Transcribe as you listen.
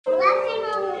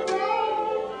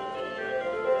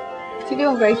you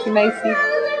doing, Gracie Macy?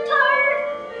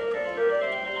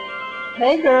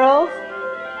 Hey, girls.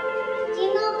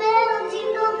 Jingle bells,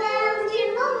 jingle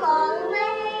all the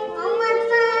way. Oh, what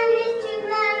fun it is to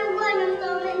ride a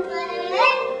one-horse sleigh.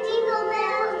 Jingle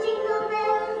bells,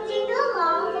 jingle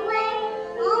all the way.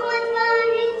 Oh, what fun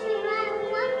it is to ride a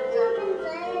one-horse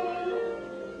sleigh.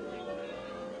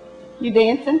 You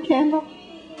dancing, Kendall?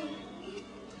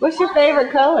 What's your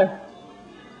favorite color?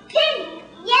 Pink,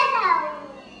 yellow.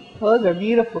 Those are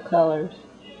beautiful colors.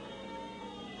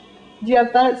 Did you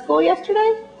have fun at school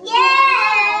yesterday?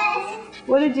 Yes.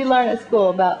 What did you learn at school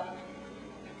about?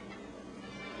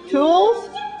 Tools?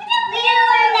 We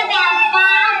learned about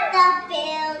Bob the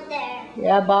Builder.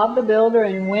 Yeah, Bob the Builder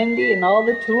and Wendy and all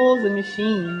the tools and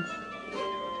machines.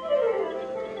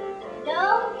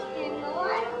 No, Kendall,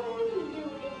 I don't want to do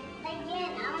it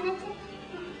again. I want to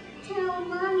tell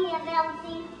Mommy about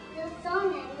the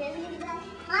song I really like.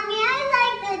 Mommy, I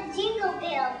like the Jingle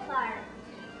Bell part.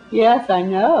 Yes, I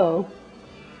know.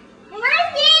 Mommy!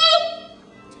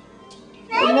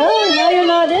 No, you're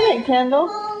not in it, Kendall.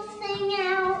 We'll sing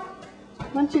out. Why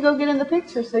don't you go get in the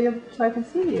picture so I can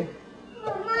see you?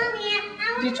 Well, Mommy,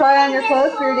 I Did you try on your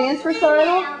clothes for your dance recital?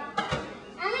 I'm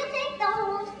going to take the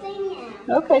whole thing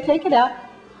out. Okay, take it out.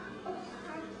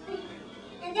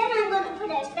 And then I'm going to put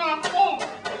it back in.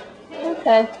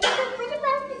 Okay. What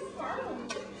about the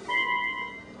sound?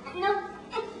 No.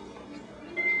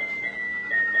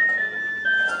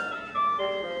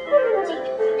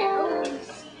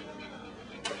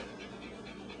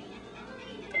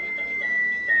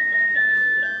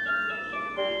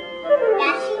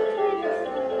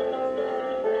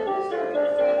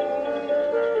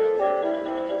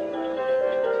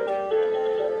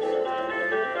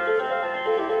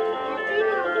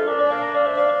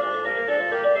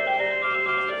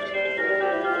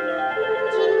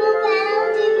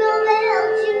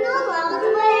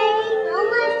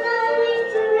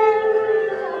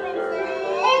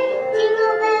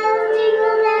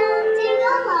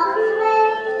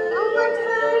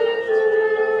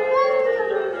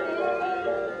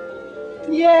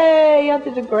 Yay, you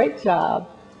did a great job.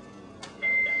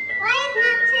 Why is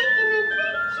not taking a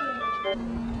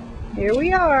picture? Here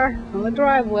we are on the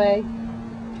driveway.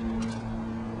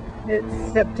 It's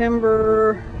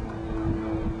September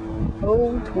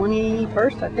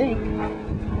 21st, I think.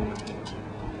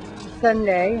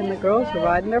 Sunday, and the girls are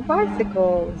riding their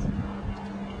bicycles.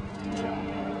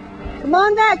 Come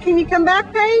on back. Can you come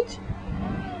back, Paige?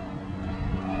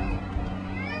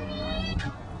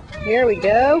 Here we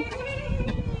go.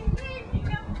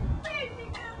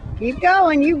 Keep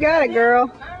going. You got it, girl.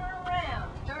 Turn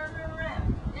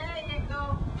around. There you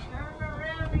go. Turn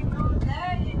around and go.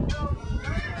 There you go.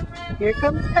 Turn around. Here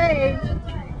comes Paige.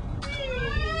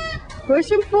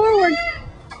 Push him forward.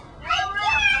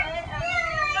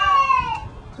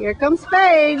 Here comes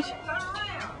Paige. Turn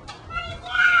around.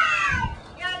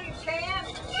 Yeah, you can.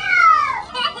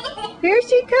 Here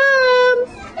she comes.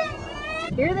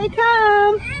 Here they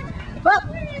come. Well,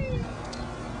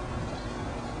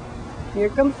 here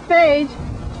comes Paige.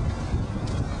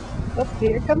 Oh,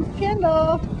 here comes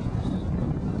Kendall.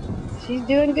 She's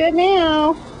doing good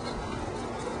now.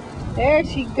 There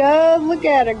she goes. Look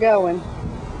at her going.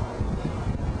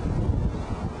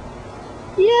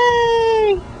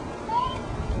 Yay!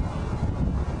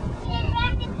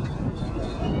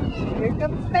 Here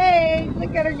comes Paige.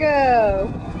 Look at her go.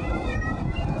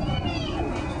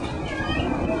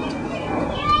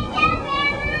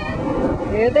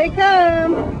 Here they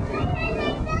come.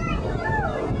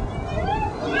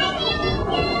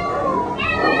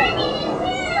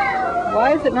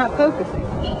 Why is it not focused?